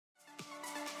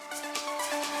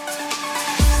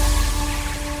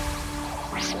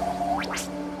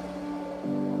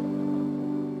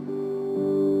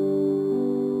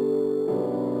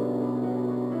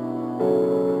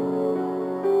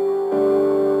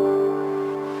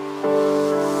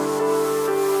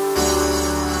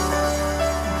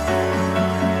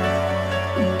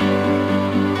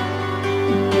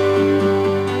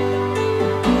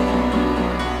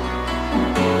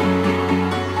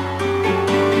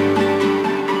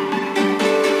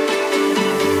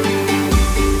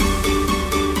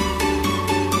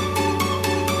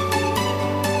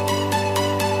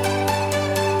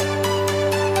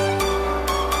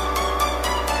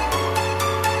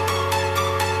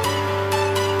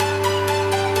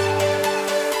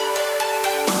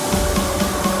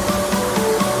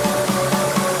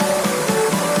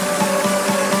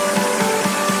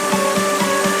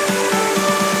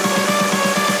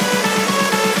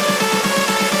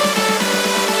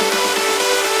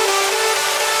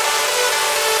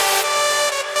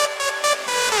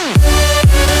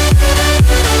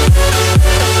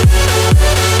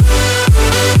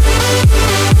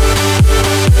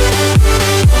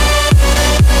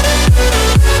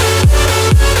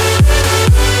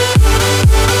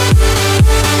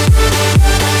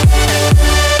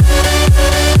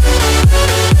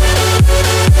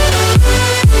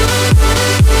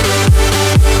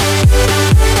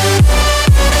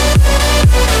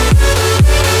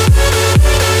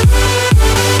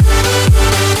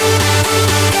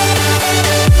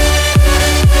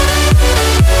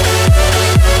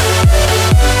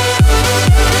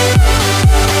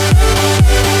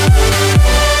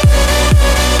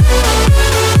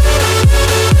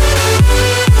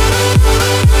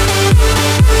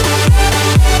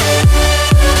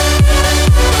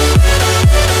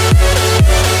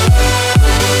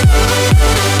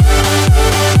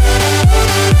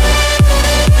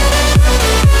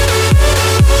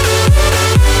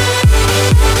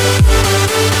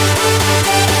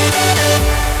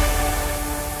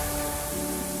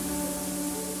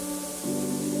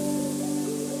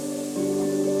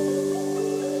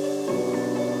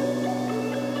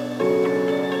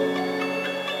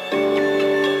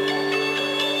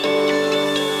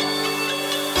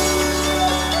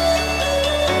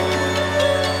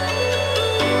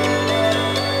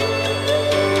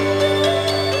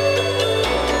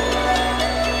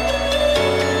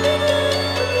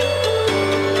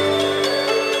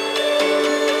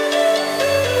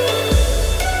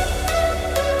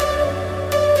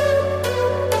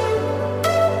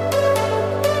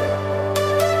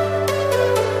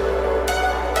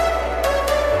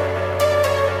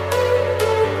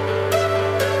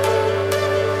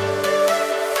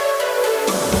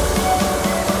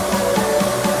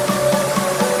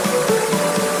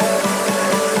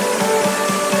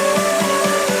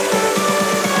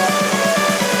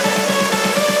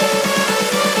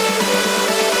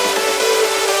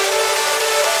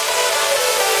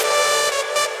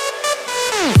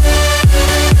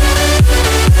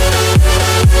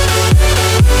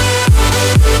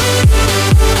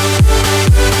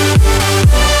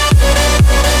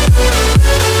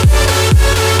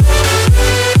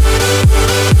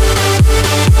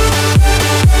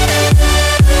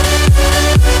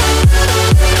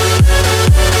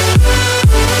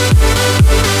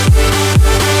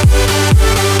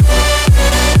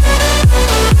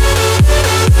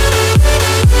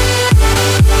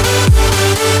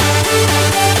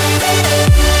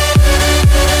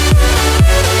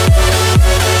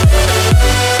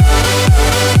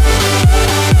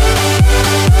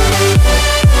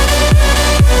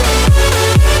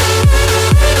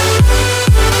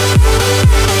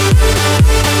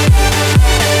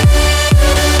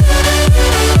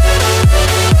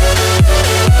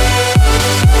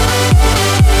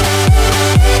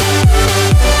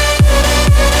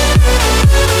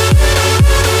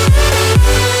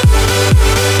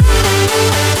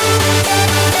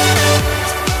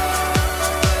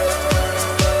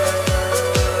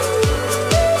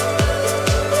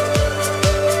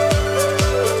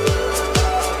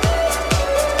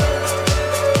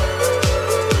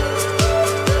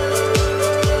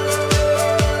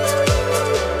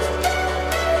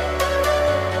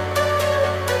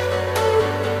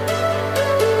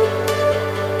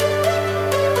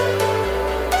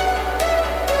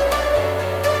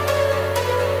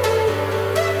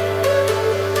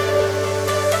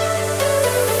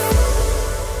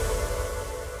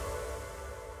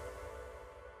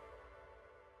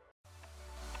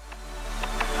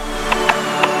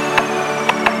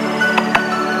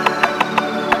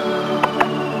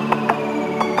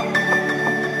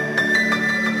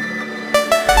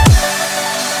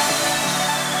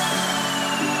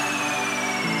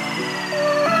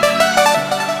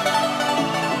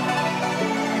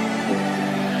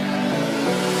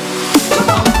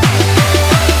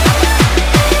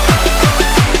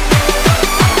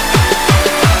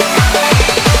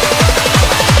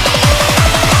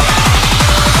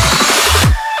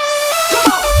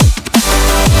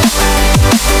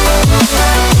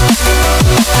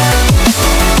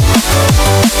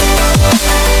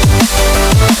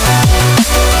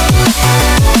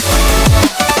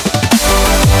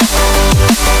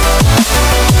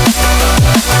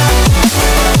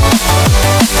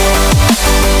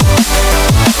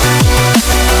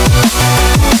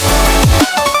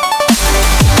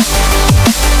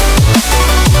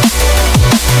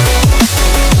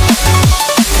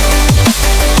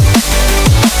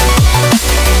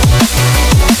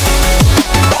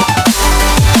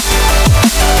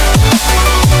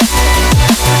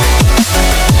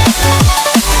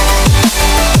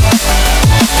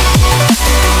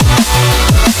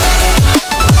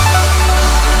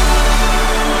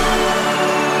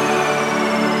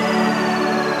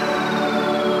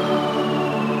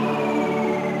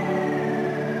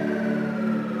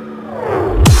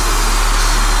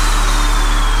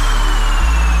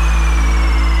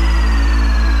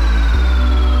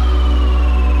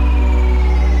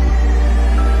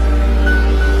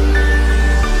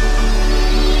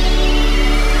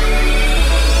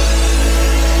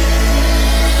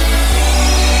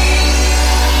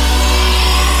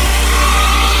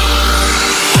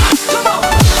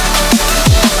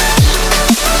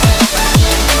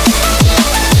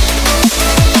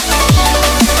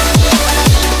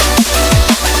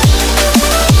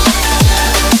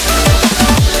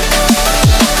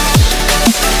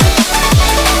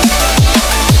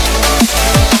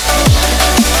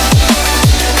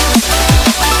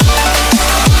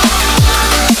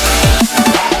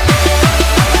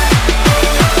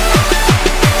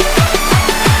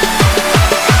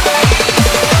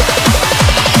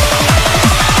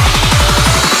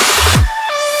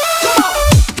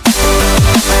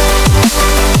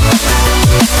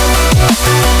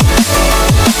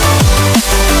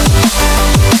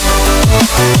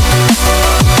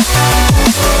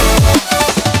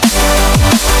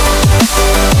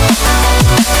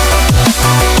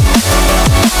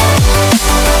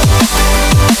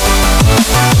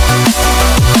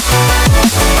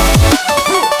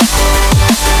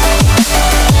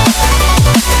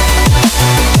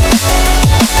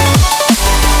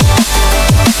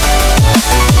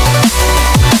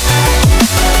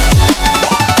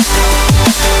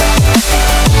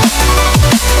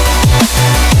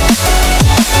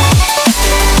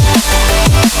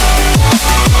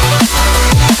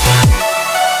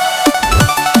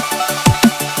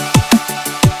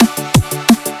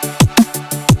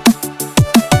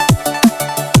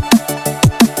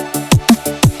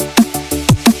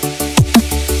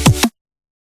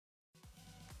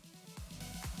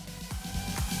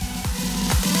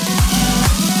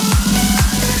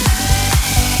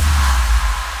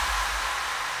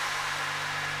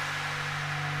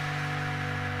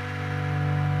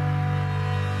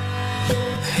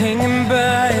hanging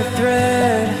by a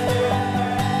thread,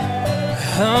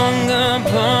 hung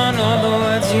upon all the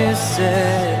words you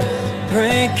said,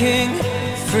 breaking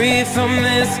free from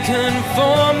this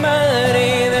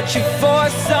conformity that you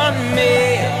force on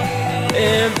me.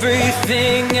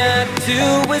 Everything I do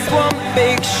is one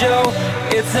big show.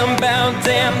 It's about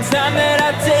damn time that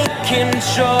I take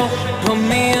control. Put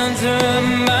me under a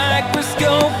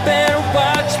microscope and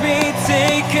watch me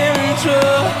take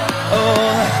control.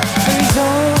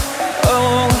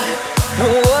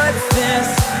 And what's this?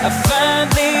 I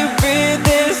finally read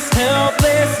this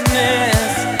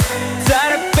helplessness.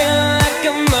 Tired of feeling like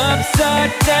I'm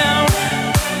upside down,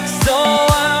 so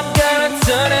I'm gonna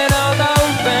turn it all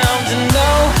around. And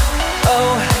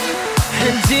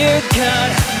and dear God,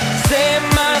 save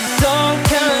my soul,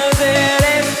 'cause it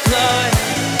is blood.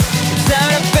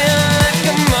 Tired of feeling like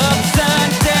I'm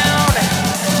upside down,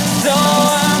 so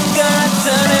I'm gonna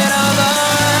turn it all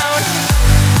around.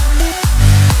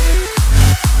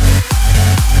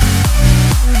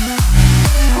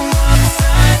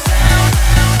 Upside down.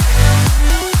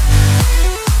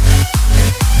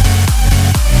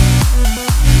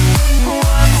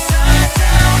 Upside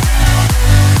down.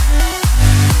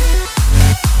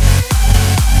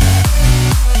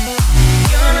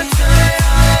 Gonna turn it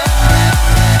all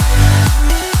around.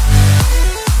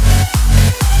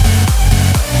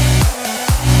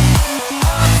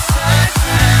 Upside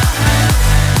down.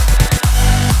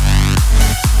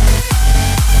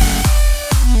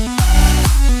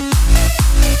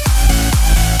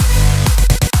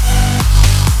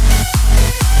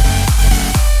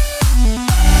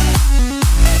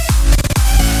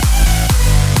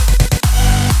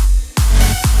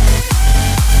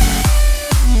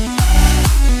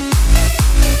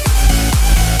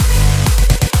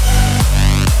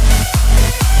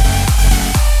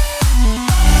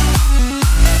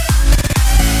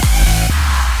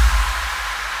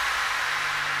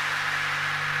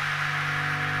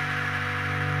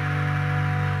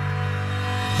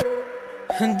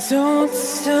 And don't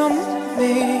tell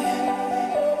me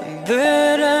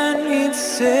that I need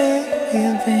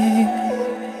saving.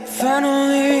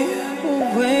 Finally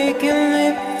awake and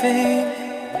living.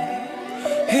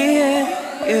 Yeah.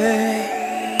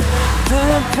 The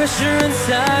pressure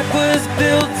inside was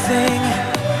building.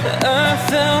 I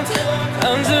felt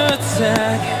under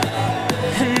attack,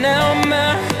 and now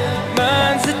my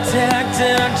mind's attacked.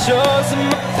 And I've chosen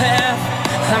my path.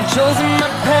 I've chosen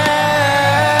my path.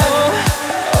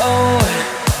 Oh,